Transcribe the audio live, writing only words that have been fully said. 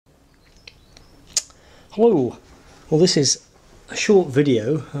Hello. Well, this is a short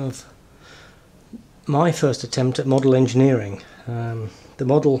video of my first attempt at model engineering. The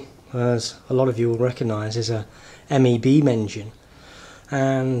model, as a lot of you will recognise, is a ME beam engine,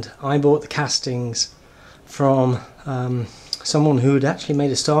 and I bought the castings from someone who had actually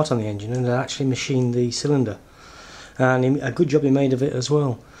made a start on the engine and had actually machined the cylinder, and a good job he made of it as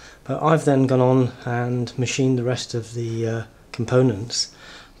well. But I've then gone on and machined the rest of the components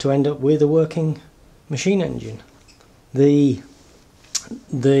to end up with a working machine engine. As you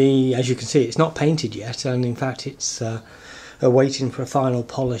can see, it's not painted yet, and in fact it's waiting for a final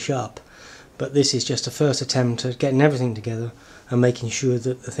polish up, but this is just a first attempt at getting everything together and making sure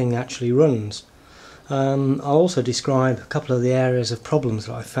that the thing actually runs. I'll also describe a couple of the areas of problems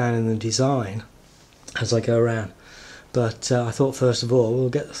that I found in the design as I go around, but I thought first of all we'll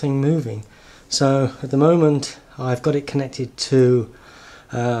get the thing moving. So at the moment I've got it connected to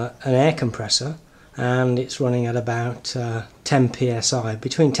an air compressor, and it's running at about 10 psi,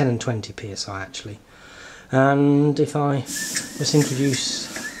 between 10 and 20 psi actually. And if I just introduce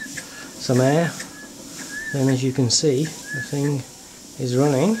some air, then as you can see the thing is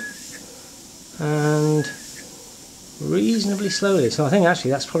running and reasonably slowly. So I think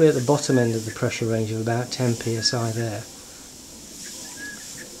actually that's probably at the bottom end of the pressure range of about 10 psi there.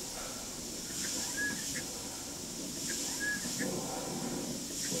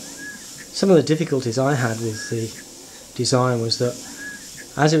 Some of the difficulties I had with the design was that,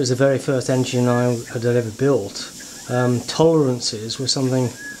 as it was the very first engine I had ever built, tolerances were something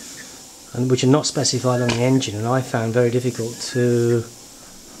which are not specified on the engine, and I found very difficult to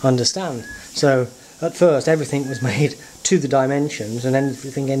understand. So at first everything was made to the dimensions and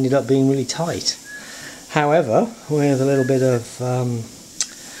everything ended up being really tight. However, with a little bit of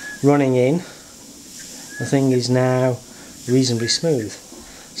running in, the thing is now reasonably smooth.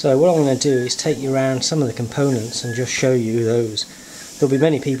 So what I'm going to do is take you around some of the components and just show you those. There'll be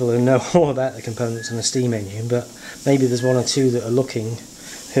many people who know all about the components on a steam engine, but maybe there's one or two that are looking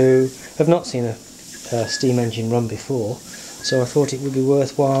who have not seen a steam engine run before, so I thought it would be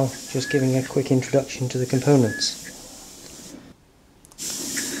worthwhile just giving a quick introduction to the components.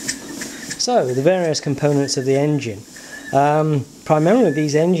 So, the various components of the engine. Primarily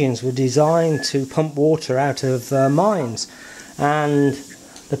these engines were designed to pump water out of mines, and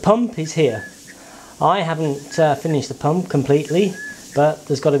the pump is here. I haven't finished the pump completely, but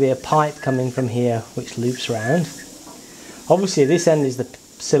there's got to be a pipe coming from here which loops round. Obviously this end is the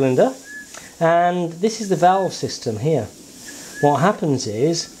cylinder, and this is the valve system here. What happens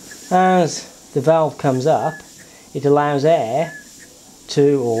is, as the valve comes up, it allows air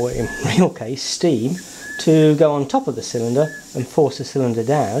to, or in real case steam, to go on top of the cylinder and force the cylinder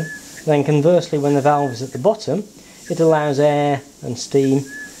down. Then conversely, when the valve is at the bottom, it allows air and steam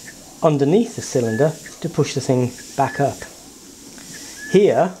underneath the cylinder to push the thing back up.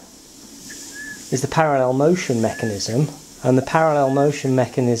 Here is the parallel motion mechanism, and the parallel motion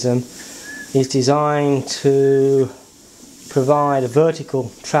mechanism is designed to provide a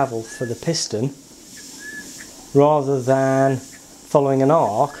vertical travel for the piston rather than following an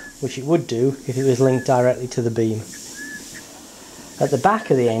arc, which it would do if it was linked directly to the beam. At the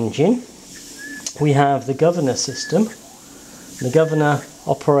back of the engine we have the governor system. The governor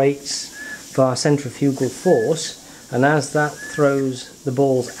operates via centrifugal force, and as that throws the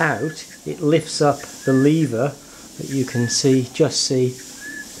balls out, it lifts up the lever that you can just see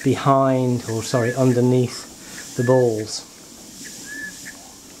underneath the balls.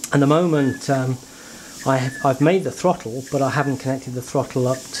 At the moment I've made the throttle, but I haven't connected the throttle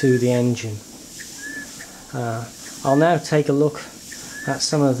up to the engine. I'll now take a look at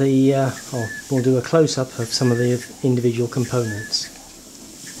some of the, we'll do a close-up of some of the individual components.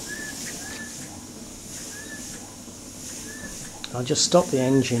 I'll just stop the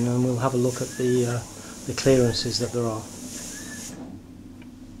engine and we'll have a look at the clearances that there are.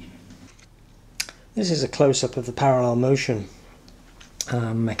 This is a close-up of the parallel motion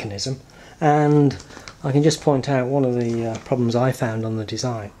mechanism, and I can just point out one of the problems I found on the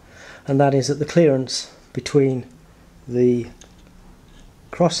design, and that is that the clearance between the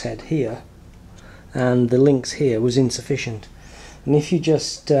crosshead here and the links here was insufficient, and if you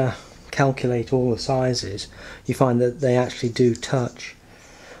just calculate all the sizes, you find that they actually do touch.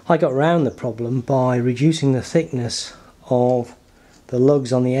 I got around the problem by reducing the thickness of the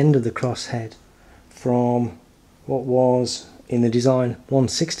lugs on the end of the crosshead from what was in the design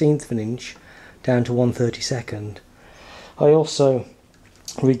 1/16 of an inch down to 1/32. I also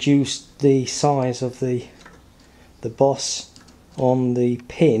reduced the size of the boss on the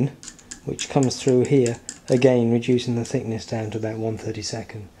pin which comes through here, again reducing the thickness down to about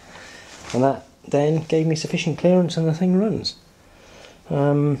 1/32. and that then gave me sufficient clearance and the thing runs.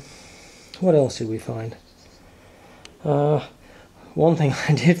 What else did we find? One thing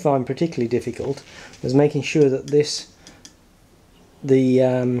I did find particularly difficult was making sure that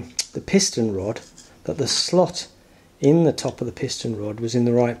the piston rod, that the slot in the top of the piston rod was in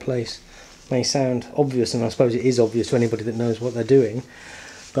the right place. May sound obvious, and I suppose it is obvious to anybody that knows what they're doing,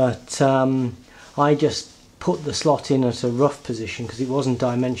 but I just put the slot in at a rough position because it wasn't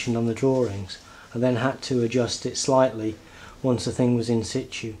dimensioned on the drawings. I then had to adjust it slightly once the thing was in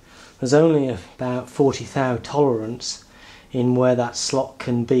situ. There's only about 40 thou tolerance in where that slot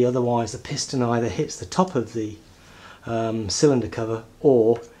can be, otherwise the piston either hits the top of the cylinder cover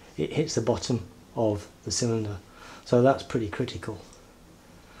or it hits the bottom of the cylinder. So that's pretty critical.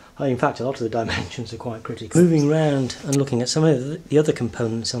 In fact, a lot of the dimensions are quite critical. Moving around and looking at some of the other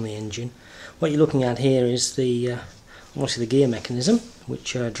components on the engine, what you're looking at here is the obviously the gear mechanism,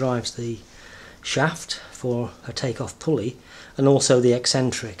 which drives the shaft for a takeoff pulley, and also the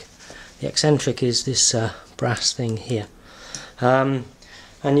eccentric. The eccentric is this brass thing here. And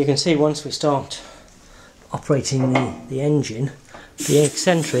you can see once we start operating the engine, the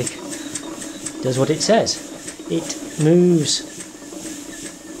eccentric does what it says. It moves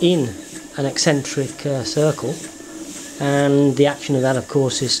in an eccentric circle, and the action of that, of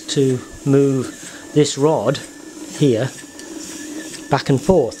course, is to move this rod here back and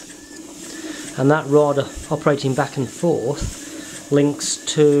forth. And that rod operating back and forth links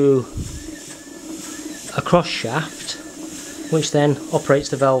to a cross shaft, which then operates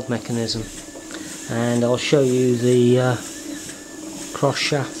the valve mechanism. And I'll show you the cross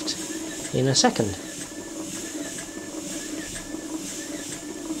shaft in a second.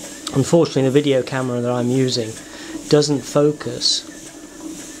 Unfortunately, the video camera that I'm using doesn't focus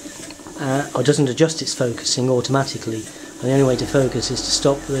or doesn't adjust its focusing automatically, and the only way to focus is to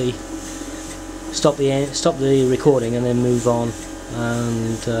stop the recording and then move on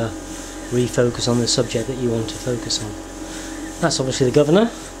and refocus on the subject that you want to focus on. That's obviously the governor,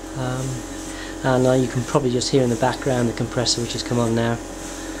 and you can probably just hear in the background the compressor, which has come on now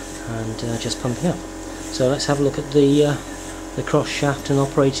and just pumping up. So let's have a look at the cross shaft and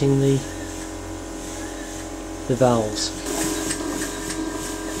operating the valves.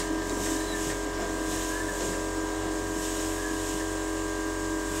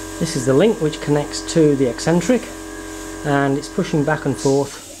 This is the link which connects to the eccentric, and it's pushing back and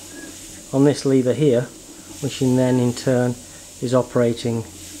forth on this lever here, which then in turn is operating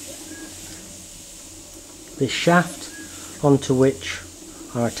this shaft, onto which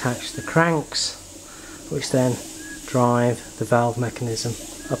are attached the cranks, which then drive the valve mechanism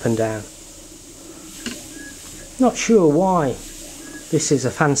up and down. Not sure why this is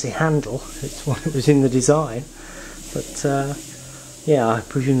a fancy handle, it's what it was in the design, but yeah, I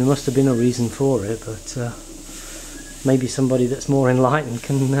presume there must have been a reason for it, but maybe somebody that's more enlightened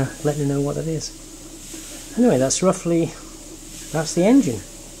can let me know what it is. Anyway, that's the engine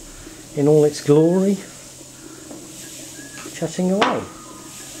in all its glory, chatting away.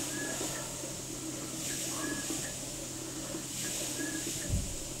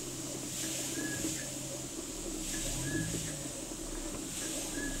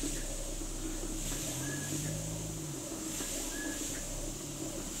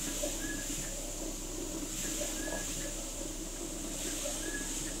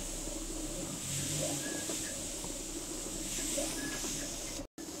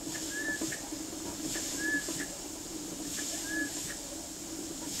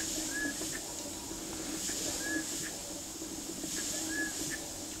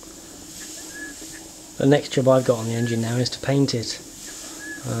 The next job I've got on the engine now is to paint it,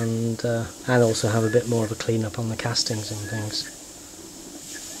 and also have a bit more of a clean up on the castings and things.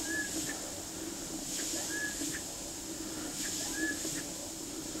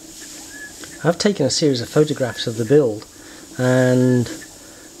 I've taken a series of photographs of the build, and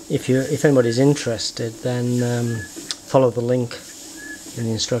if anybody's interested, then follow the link in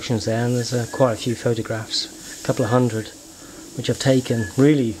the instructions there, and there's quite a few photographs, a couple of hundred, which I've taken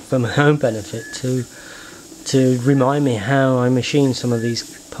really for my own benefit to remind me how I machined some of these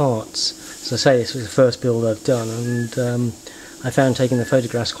parts. As I say, this was the first build I've done, and I found taking the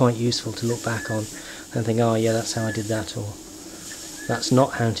photographs quite useful to look back on and think, oh yeah, that's how I did that, or that's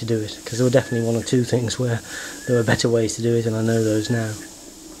not how to do it, because there were definitely one or two things where there were better ways to do it, and I know those now.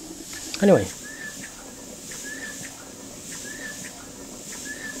 Anyway,